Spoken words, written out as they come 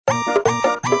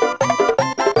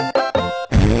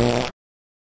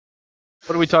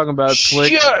What are we talking about,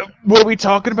 Slick? What are we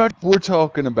talking about? We're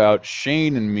talking about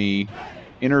Shane and me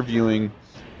interviewing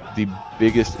the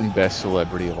biggest and best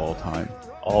celebrity of all time.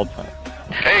 All time.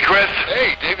 Hey, Chris.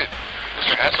 Hey, David.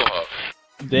 Mr.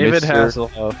 Hasselhoff. David Mr.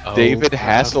 Hasselhoff. David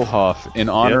Hasselhoff, in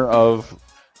honor of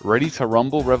Ready to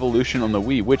Rumble Revolution on the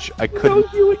Wii, which I couldn't.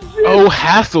 Oh,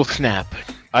 Hasselsnap!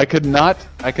 I could not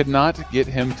get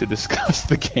him to discuss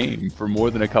the game for more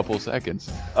than a couple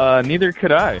seconds. Neither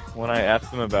could I when I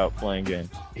asked him about playing games.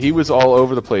 He was all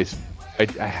over the place.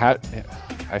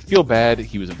 I feel bad.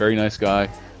 He was a very nice guy.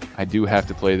 I do have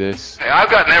to play this. Hey,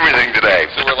 I've gotten everything today.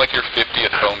 So we're like your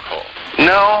 50th phone call.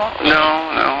 No,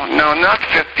 not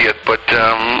 50th, but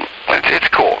it's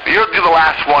cool. You'll do the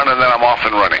last one, and then I'm off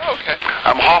and running. Okay.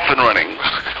 I'm off and running.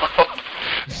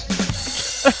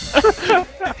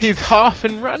 He's off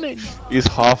and running. He's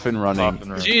off and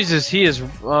running. Jesus, he is.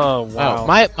 Oh wow.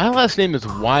 My last name is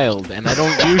Wild, and I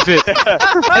don't use it.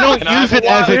 I don't use it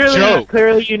as a joke.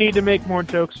 Clearly, you need to make more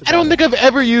jokes. I don't think I've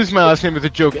ever used my last name as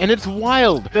a joke, and it's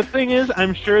Wild. The thing is,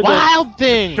 I'm sure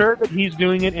that he's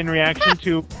doing it in reaction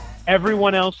to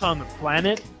everyone else on the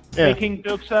planet making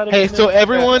jokes out of it. Hey, so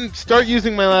everyone, start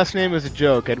using my last name as a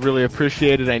joke. I'd really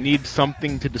appreciate it. I need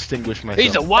something to distinguish myself.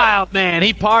 He's a wild man.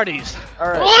 He parties. All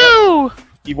right. Woo!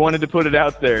 He wanted to put it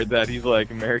out there that he's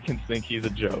like, Americans think he's a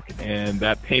joke, and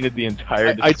that painted the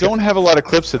entire. I don't have a lot of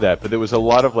clips of that, but there was a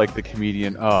lot of like the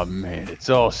comedian. Oh man, it's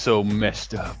all so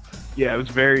messed up. Yeah, it was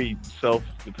very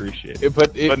self-depreciated,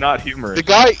 but not humorous.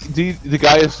 The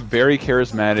guy is very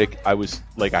charismatic.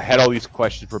 I had all these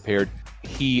questions prepared.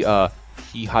 He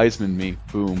Heisman me,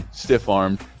 boom,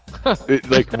 stiff-armed,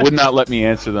 would not let me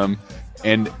answer them,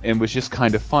 and was just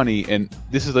kind of funny. And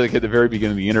this is like at the very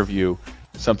beginning of the interview,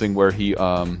 something where he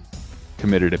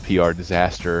committed a PR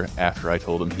disaster after I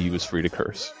told him he was free to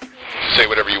curse. Say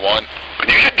whatever you want. But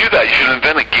you should do that. You should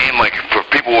invent a game like for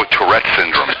people with Tourette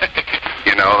syndrome.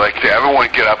 You know, like everyone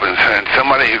get up and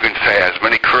somebody who can say as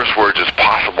many curse words as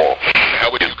possible.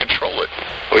 How would you control it?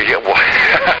 Well, yeah,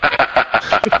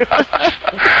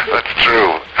 that's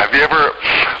true. Have you ever?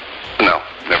 No,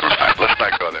 never mind. Let's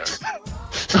not go there.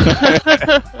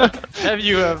 Have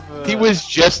you ever? He was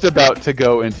just about to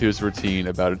go into his routine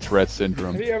about a Tourette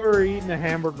syndrome. Have you ever eaten a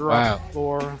hamburger on the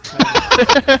floor?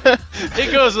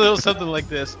 It goes a little something like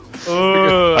this.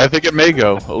 I think it may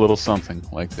go a little something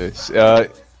like this.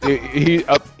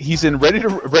 He's in Ready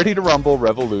to Rumble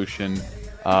Revolution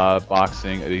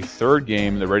boxing, the third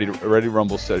game in the Ready to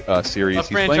Rumble series. A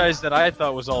franchise that I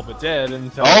thought was all but dead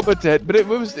until all but dead, but it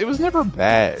was never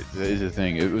bad. Is the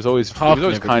thing. It was always kind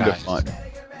of fun.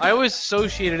 I always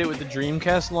associated it with the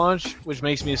Dreamcast launch, which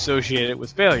makes me associate it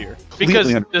with failure.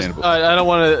 Because I don't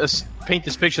want to paint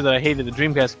this picture that I hated the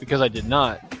Dreamcast, because I did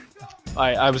not.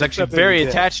 I was actually very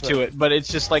attached to it, but it's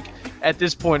just like, at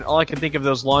this point, all I could think of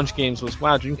those launch games was,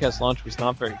 wow, Dreamcast launch was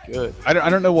not very good. I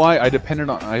don't know why I depended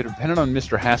on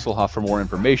Mr. Hasselhoff for more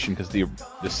information, because the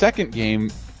second game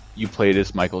you played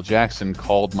as Michael Jackson,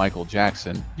 called Michael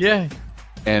Jackson. Yeah.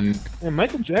 And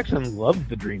Michael Jackson loved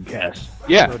the Dreamcast.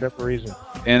 Yeah. For whatever reason.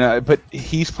 And but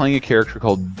he's playing a character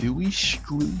called Dewey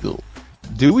Strudel.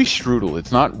 Dewey Strudel.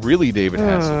 It's not really David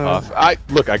Hasselhoff. I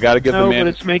gotta give the man. No, but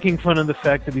it's making fun of the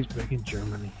fact that he's big in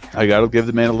Germany. I gotta give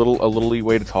the man a little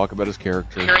leeway to talk about his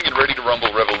character. Hearing and Ready to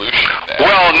Rumble Revolution.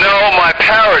 Well, no, my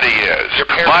parody is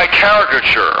my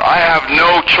caricature. I have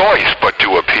no choice but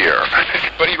to appear.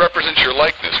 But he represents your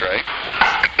likeness, right?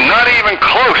 Not even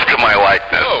close to my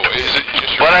likeness. No, is it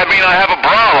just your... But I mean, I have a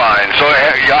bra line, so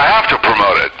I have to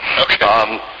promote it. Okay.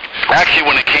 Actually,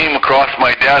 when it came across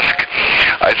my desk,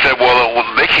 I said, well,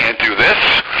 they can't do this.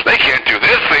 They can't do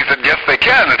this. They said, yes, they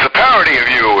can. It's a parody of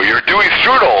you. You're Dewey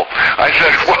Strudel. I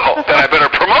said, well, then I better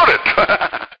promote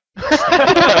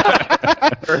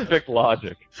it. Perfect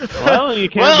logic. Well, you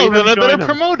can't then I better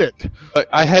promote it.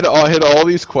 I had all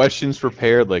these questions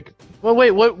prepared, like... Well,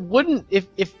 wait, what wouldn't...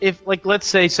 If like, let's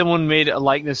say someone made a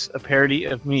parody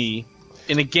of me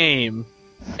in a game...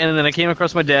 And then I came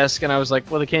across my desk, and I was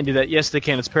like, well, they can't do that. Yes, they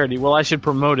can. It's parody. Well, I should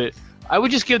promote it. I would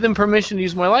just give them permission to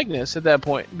use my likeness at that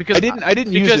point. Because I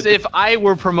didn't use it. Because if I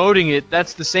were promoting it,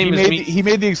 that's the same as me. He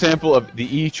made the example of the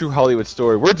E! True Hollywood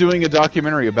Story. We're doing a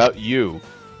documentary about you.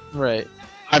 Right.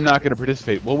 I'm not going to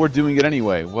participate. Well, we're doing it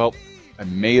anyway. Well, I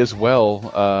may as well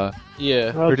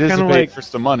participate for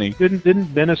some money.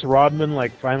 Didn't Dennis Rodman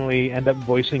finally end up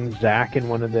voicing Zack in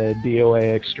one of the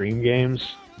DOA Extreme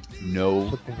games?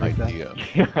 No idea.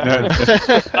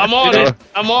 I'm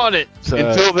on it. So,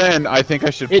 until then, I think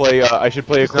I should play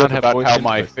a clip about how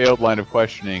my failed line of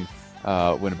questioning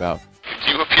went about.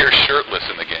 You appear shirtless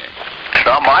in the game. It's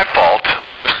not my fault.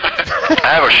 I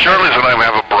have a shirtless and I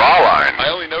have a bra line. I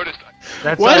only noticed.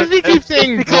 Why does he keep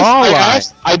saying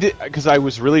jawline? I did because I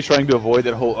was really trying to avoid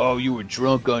that whole "oh, you were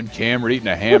drunk on camera eating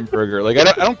a hamburger." Like I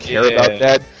don't care about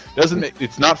that.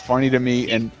 It's not funny to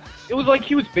me, and it was like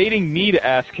he was baiting me to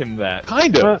ask him that.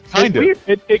 Kind of.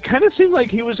 It kind of seemed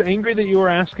like he was angry that you were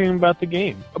asking him about the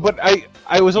game. But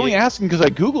I was only asking because I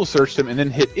Google searched him and then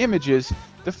hit images.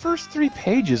 The first 3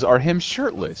 pages are him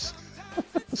shirtless.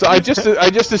 So I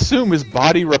just assume his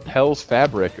body repels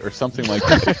fabric or something like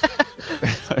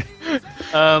that.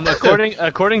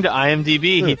 According to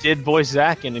IMDb, he did voice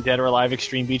Zach in Dead or Alive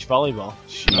Extreme Beach Volleyball.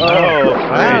 Oh,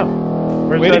 wow.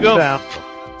 Where's Way that to go. sound?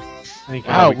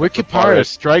 Wow, Wikipara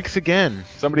strikes again.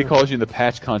 Somebody calls you in the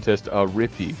patch contest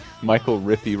Rippy. Michael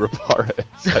Rippy Raparez.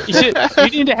 You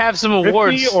need to have some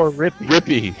awards. Rippy or Rippy?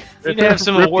 Rippy. You need to have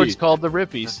some awards called the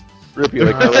Rippies. Rippy,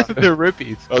 like The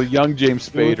Rippies. oh, young James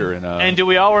Spader and And do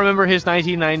we all remember his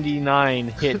 1999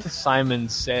 hit Simon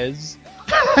Says?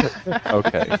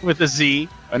 Okay. With a Z.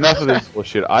 Enough of this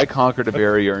bullshit. I conquered a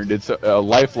barrier and it's a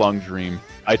lifelong dream.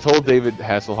 I told David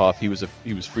Hasselhoff he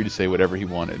was free to say whatever he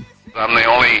wanted. I'm the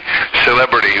only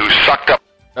celebrity who sucked up.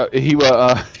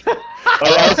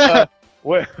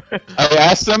 What? I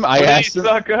asked him. I asked him.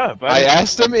 Suck up. I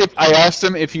asked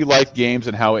him if he liked games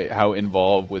and how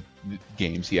involved with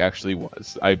games he actually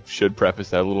was. I should preface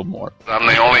that a little more. I'm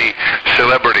the only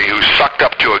celebrity who sucked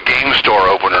up to a game store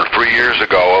opener 3 years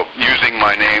ago using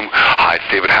my name. Hi, it's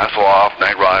David Hasselhoff,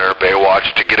 Knight Rider,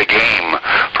 Baywatch, to get a game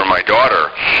for my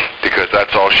daughter because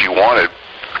that's all she wanted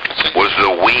was the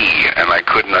Wii, and I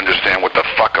couldn't understand what the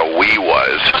fuck a Wii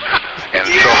was. And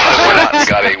so I went out and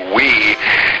got a Wii,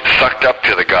 sucked up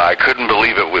to the guy, couldn't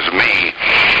believe it was me,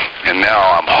 and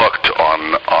now I'm hooked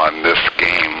on this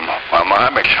game.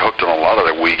 I'm actually hooked on a lot of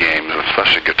the Wii games,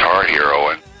 especially Guitar Hero.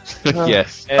 And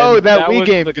Yes. And that Wii was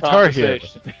game, the Guitar Hero.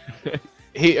 conversation.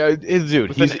 Dude,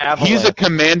 With an avalanche. he's a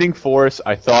commanding force.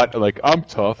 I thought, like, I'm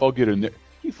tough. I'll get in there.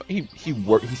 He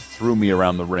threw me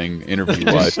around the ring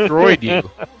interview-wise. Destroyed you.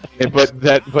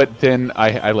 But then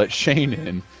I let Shane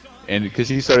in, and because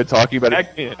he started talking about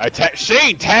it,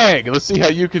 Shane tag. Let's see how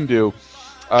you can do.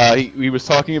 He was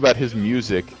talking about his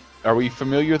music. Are we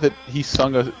familiar that he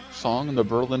sung a song on the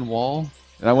Berlin Wall?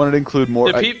 And I wanted to include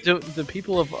more. The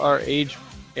people of our age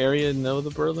area know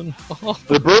the Berlin Wall.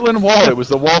 The Berlin Wall. It was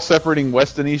the wall separating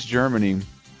West and East Germany.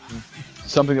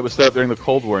 Something that was set up during the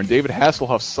Cold War, and David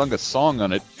Hasselhoff sung a song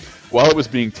on it while it was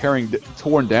being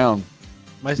torn down,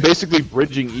 basically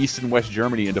bridging East and West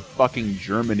Germany into fucking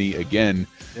Germany again,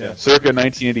 circa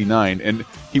 1989. And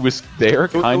he was there.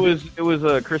 It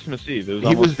was Christmas Eve. It was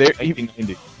he was there.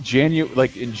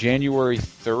 1990. In January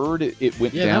 3rd, it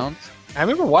went down. I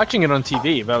remember watching it on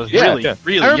TV, but I was really young.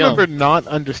 I remember not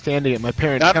understanding it. My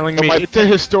parents telling me it's a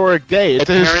historic day. It's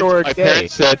a historic day. My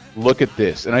parents said, "Look at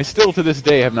this," and I still to this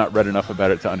day have not read enough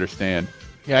about it to understand.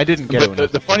 Yeah, I didn't get it.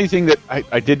 The funny thing that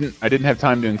I didn't have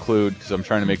time to include because I'm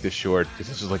trying to make this short because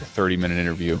this was like a 30-minute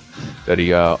interview that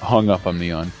he hung up on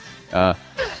me on.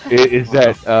 Is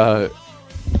that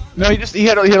no? He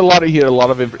had a lot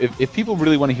of. If people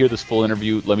really want to hear this full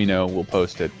interview, let me know. We'll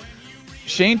post it.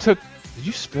 Shane took. Did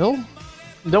you spill?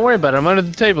 Don't worry about it. I'm under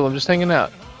the table. I'm just hanging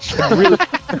out.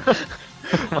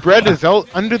 Bread is out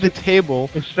under the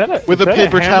table with a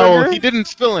paper towel. He didn't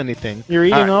spill anything. You're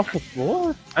eating off the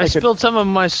floor? I spilled some of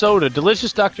my soda,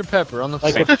 delicious Dr. Pepper, on the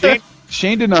floor.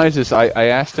 Shane denies this. I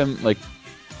asked him, like,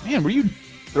 man, were you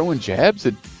throwing jabs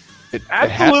at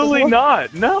Absolutely Hasselhoff?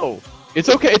 not. No. It's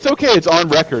okay. It's okay. It's on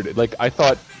record. Like, I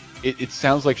thought it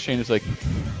sounds like Shane is like,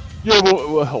 yeah,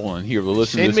 well, hold on here. We'll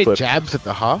listen to this Shane clip. made jabs at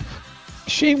the Hoff?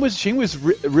 Shane was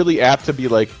really apt to be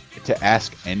like to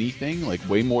ask anything, like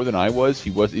way more than I was.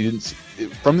 He didn't.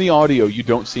 From the audio, you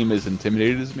don't seem as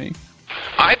intimidated as me.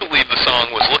 I believe the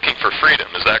song was "Looking for Freedom."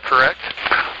 Is that correct?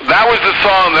 that was the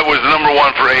song that was #1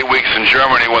 for 8 weeks in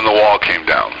Germany when the wall came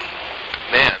down.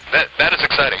 Man, that is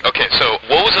exciting. Okay, so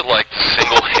what was it like to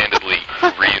single-handedly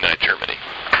reunite Germany?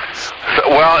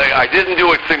 Well, I didn't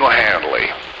do it single-handedly.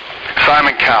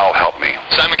 Simon Cowell helped me.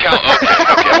 Simon Cowell, okay.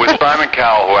 Okay, it was Simon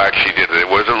Cowell who actually did it. It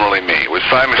wasn't really me. It was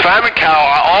Simon Cowell.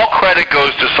 All credit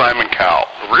goes to Simon Cowell.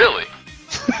 Really?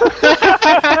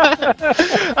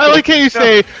 I like how you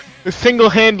say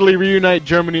single-handedly reunite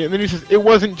Germany, and then he says it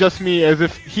wasn't just me, as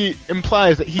if he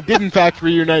implies that he did in fact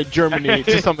reunite Germany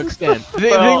to some extent.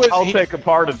 Well, I'll take a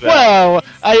part of that. Well,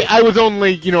 I was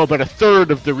only, about a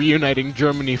third of the reuniting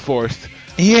Germany force.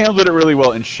 He handled it really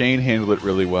well, and Shane handled it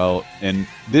really well. And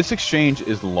this exchange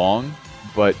is long,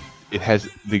 but it has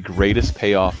the greatest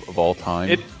payoff of all time.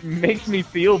 It makes me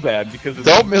feel bad because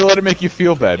don't let it make you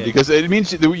feel bad because it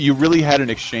means that you really had an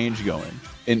exchange going.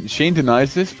 And Shane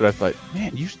denies this, but I thought,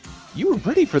 man, you were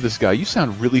ready for this guy. You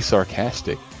sound really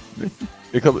sarcastic.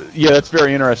 Yeah, that's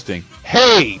very interesting.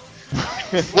 Hey,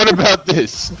 what about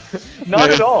this? Not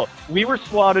at all. We were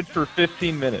slotted for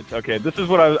 15 minutes. Okay, this is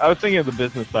what I was thinking of the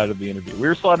business side of the interview. We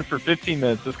were slotted for 15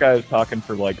 minutes. This guy is talking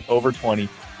for like over 20,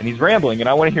 and he's rambling, and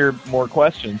I want to hear more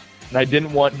questions. And I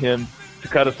didn't want him to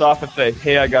cut us off and say,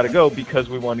 hey, I got to go because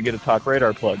we want to get a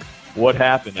TalkRadar plug. What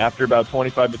happened? After about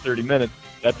 25 to 30 minutes,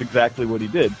 that's exactly what he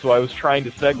did. So I was trying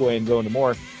to segue and go into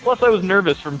more. Plus, I was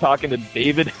nervous from talking to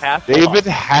David Hasselhoff. David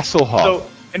Hasselhoff. So,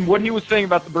 and what he was saying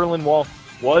about the Berlin Wall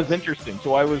was interesting.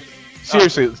 So I was...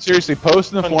 Seriously,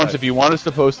 post in the forums if you want us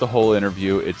to post the whole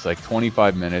interview. It's like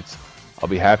 25 minutes. I'll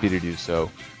be happy to do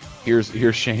so. Here's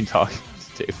Shane talking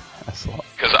to David Hasselhoff.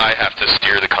 Because I have to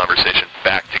steer the conversation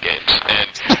back to games. And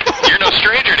you're no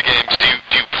stranger to games. Do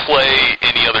you play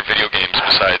any other video games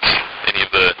besides any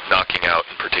of the knocking out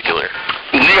in particular?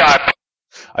 Yeah.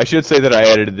 I should say that I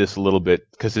edited this a little bit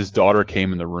because his daughter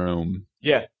came in the room.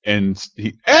 Yeah. And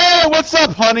he, hey, what's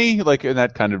up, honey? Like, and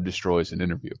that kind of destroys an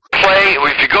interview.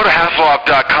 If you go to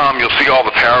Hasselhoff.com, you'll see all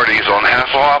the parodies on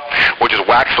Hasselhoff, which is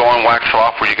wax on, wax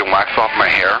off, where you can wax off my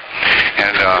hair.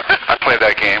 And I play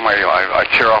that game. I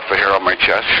tear off the hair on my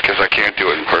chest because I can't do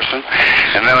it in person.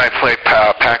 And then I play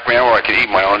Pac-Man, where I can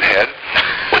eat my own head,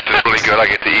 which is really good. I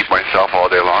get to eat myself all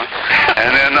day long.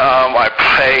 And then I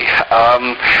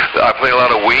play a lot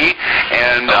of Wii,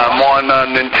 and I'm on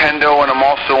Nintendo, and I'm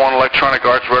also on Electronic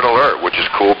Arts Red Alert, which is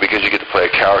cool because you get to play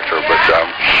a character.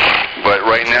 But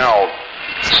right now,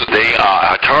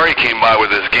 Atari came by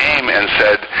with this game and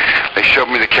said they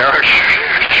showed me the character,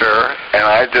 and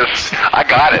I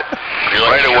got it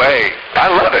right away. I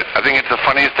love it. I think it's the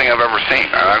funniest thing I've ever seen.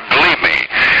 Believe me,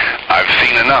 I've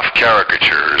seen enough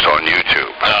caricatures on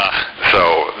YouTube.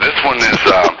 So this one is,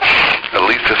 at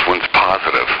least this one's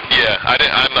positive. Yeah,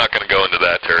 I'm not going to go into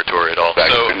that territory at all.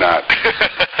 Actually not.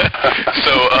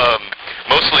 So,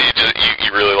 mostly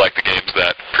you really like the games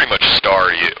that pretty much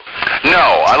star you.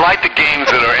 No, I like the games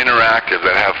that are interactive,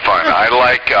 that have fun. I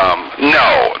like,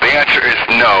 no. The answer is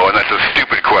no, and that's a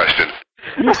stupid question.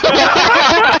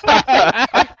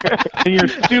 And you're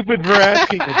stupid for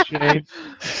asking it, Shane.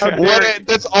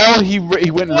 That's all he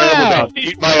went and rambled about.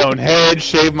 Eat my own head,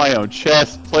 shave my own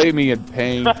chest, play me in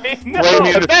pain.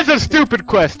 That's a stupid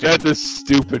question. That's a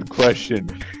stupid question.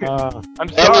 I'm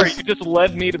sorry, you just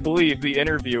led me to believe, the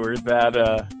interviewer, that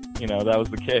that was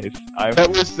the case.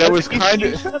 That was kind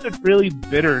of... He sounded really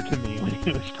bitter to me when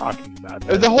he was talking about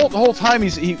that. The whole time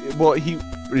he's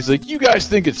like, you guys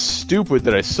think it's stupid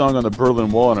that I sung on the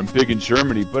Berlin Wall and I'm big in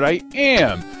Germany, but I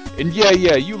am. And yeah,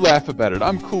 you laugh about it.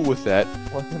 I'm cool with that.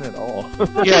 Wasn't at all.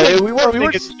 Yeah, we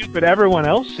weren't it's stupid. Everyone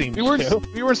else seems we weren't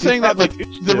saying that. Like,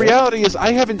 the reality is,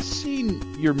 I haven't seen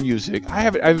your music. I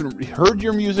haven't heard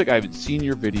your music. I haven't seen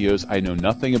your videos. I know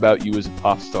nothing about you as a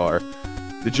pop star.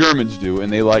 The Germans do,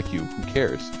 and they like you. Who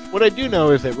cares? What I do know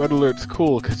is that Red Alert's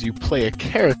cool because you play a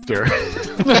character.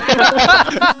 What?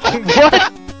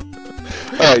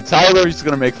 All right, Tyler's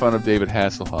going to make fun of David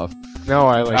Hasselhoff. No,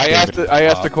 I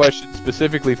asked a question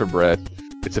specifically for Brett.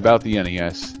 It's about the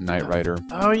NES, Knight Rider.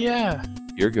 Oh, yeah.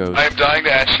 Here goes. I'm dying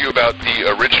to ask you about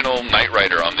the original Knight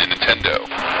Rider on the Nintendo.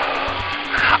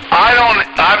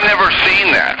 I've never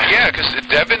seen that. Yeah, because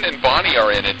Devin and Bonnie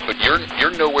are in it, but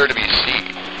you're nowhere to be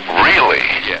seen. Really?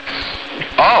 Yes.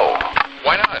 Oh.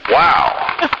 Why not?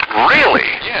 Wow. Really?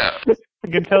 Yeah. I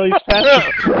can tell he's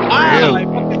passionate. Wow, I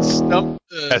fucking stumped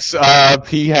Yes,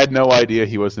 he had no idea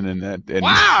he wasn't in that. And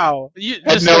wow!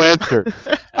 had no answer.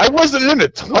 I wasn't in a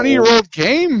 20-year-old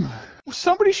game.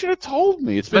 Somebody should have told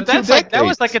me. It's been But 2 decades. that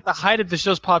was like at the height of the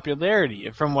show's popularity,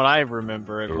 from what I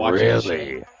remember and watching the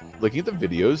show. Looking at the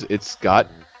videos, it's got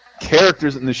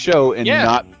characters in the show and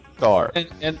not star.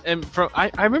 And from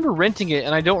I remember renting it,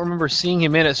 and I don't remember seeing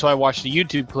him in it, so I watched a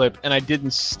YouTube clip, and I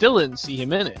still didn't see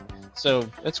him in it. So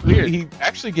that's weird. He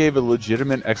actually gave a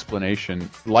legitimate explanation.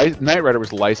 Knight Rider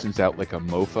was licensed out like a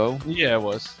mofo. Yeah, it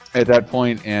was. At that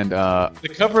point, and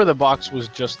the cover of the box was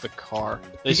just the car.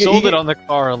 They sold it on the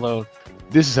car alone.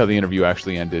 This is how the interview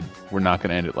actually ended. We're not going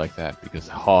to end it like that because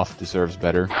Hoff deserves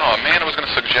better. Oh man, I was going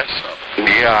to suggest something.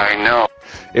 Yeah, I know.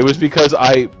 It was because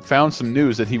I found some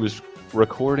news that he was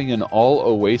recording an all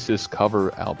Oasis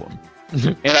cover album.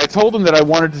 And I told him that I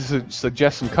wanted to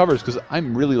suggest some covers because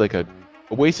I'm really like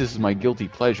Oasis is my guilty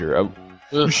pleasure.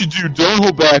 You should do Don't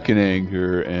Hold Back in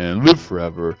Anger and Live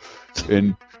Forever.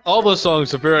 And all those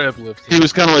songs are very uplifting. He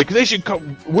was kind of like, they should call...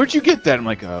 Where'd you get that? I'm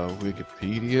like,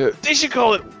 Wikipedia. They should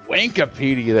call it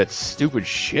Wankopedia, that stupid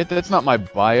shit. That's not my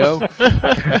bio.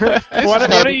 Why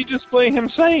don't you just play him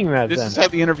saying that This then? is how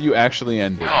the interview actually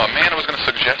ended. Oh man, I was going to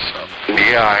suggest something.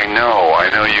 Yeah, I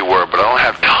know you were, but I don't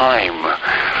have time.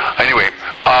 Anyway,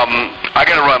 I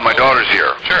gotta run. My daughter's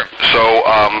here. Sure. So,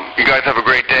 You guys have a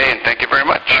great day, and thank you very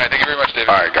much. All right, thank you very much, David.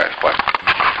 All right, guys.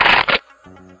 Bye.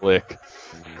 Click.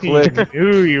 He Click.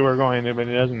 knew you were going to, but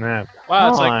he doesn't have. Wow,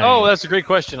 it's like, oh, that's a great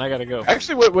question. I gotta go.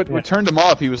 Actually, what turned him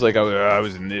off, he was like, I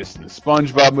was in this, in the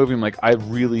SpongeBob movie. I'm like, I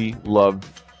really loved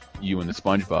you in the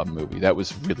SpongeBob movie. That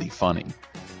was really funny.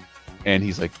 And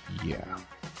he's like, yeah.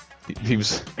 He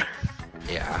was...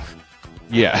 Yeah.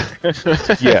 Yeah.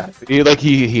 Yeah.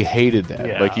 He hated that.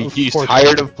 Yeah, like, he's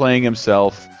tired of playing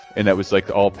himself, and that was like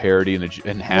all parody,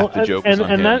 and half the joke was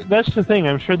on him. That's the thing.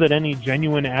 I'm sure that any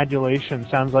genuine adulation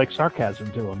sounds like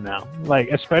sarcasm to him now. Like,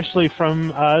 especially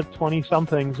from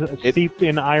 20-somethings steeped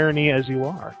in irony as you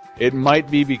are. It might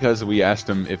be because we asked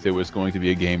him if there was going to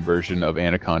be a game version of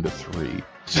Anaconda 3.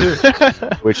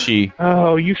 Which he...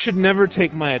 Oh, you should never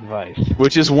take my advice.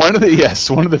 Which is one of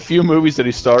the few movies that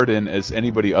he starred in as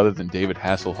anybody other than David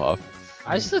Hasselhoff.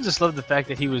 I still just love the fact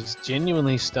that he was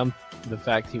genuinely stumped the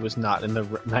fact he was not in the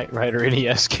Knight Rider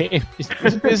NES game. He's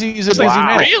a busy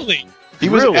man. Really? He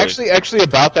was actually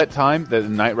about that time that the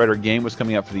Knight Rider game was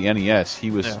coming out for the NES.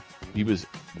 He was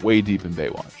way deep in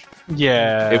Baywatch.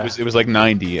 Yeah. It was like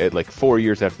 90, like 4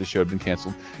 years after the show had been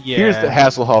canceled. Yeah. Here's the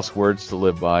Hasselhoff's words to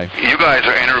live by. You guys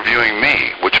are interviewing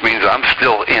me, which means I'm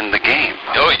still in the game.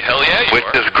 Oh, hell yeah, you Which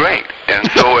are. is great. And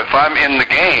so if I'm in the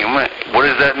game, what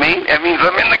does that mean? That means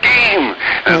I'm in the game.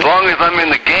 And as long as I'm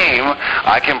in the game,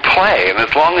 I can play. And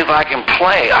as long as I can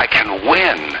play, I can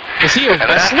win. Is he a And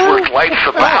that's wrestler? what life's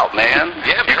about, man.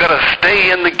 Yeah, You gotta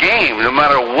stay in the game. No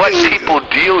matter what people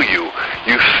deal you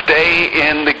stay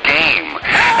in the game.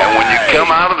 And when you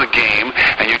come out of the game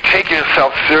and you take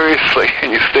yourself seriously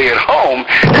and you stay at home,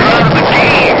 you're out of the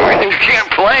game. You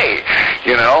can't play,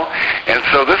 you know? And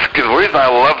so the reason I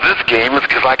love this game is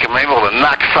because I can be able to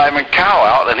knock Simon Cowell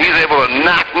out, and he's able to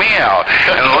knock me out.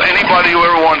 And anybody who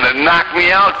ever wanted to knock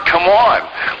me out, come on,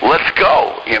 let's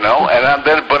go, you know? And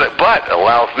but it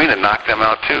allows me to knock them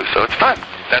out too, so it's fun.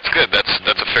 That's good. That's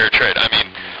a fair trade. I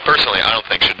mean, personally, I don't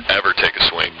think should ever take a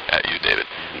swing at you, David.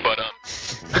 But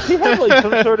Does he have like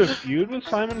some sort of feud with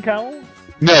Simon Cowell?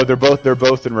 No, they're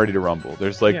both in Ready to Rumble.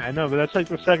 There's like Yeah, I know, but that's like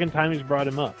the second time he's brought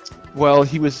him up. Well,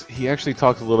 he actually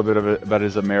talked a little bit about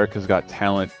his America's Got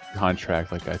Talent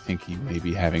contract. Like, I think he may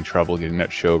be having trouble getting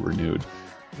that show renewed.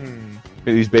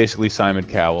 He's basically Simon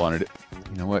Cowell on it.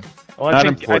 You know what? Well, Not I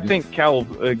important. think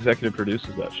Cowell executive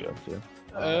produces that show too.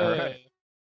 All right.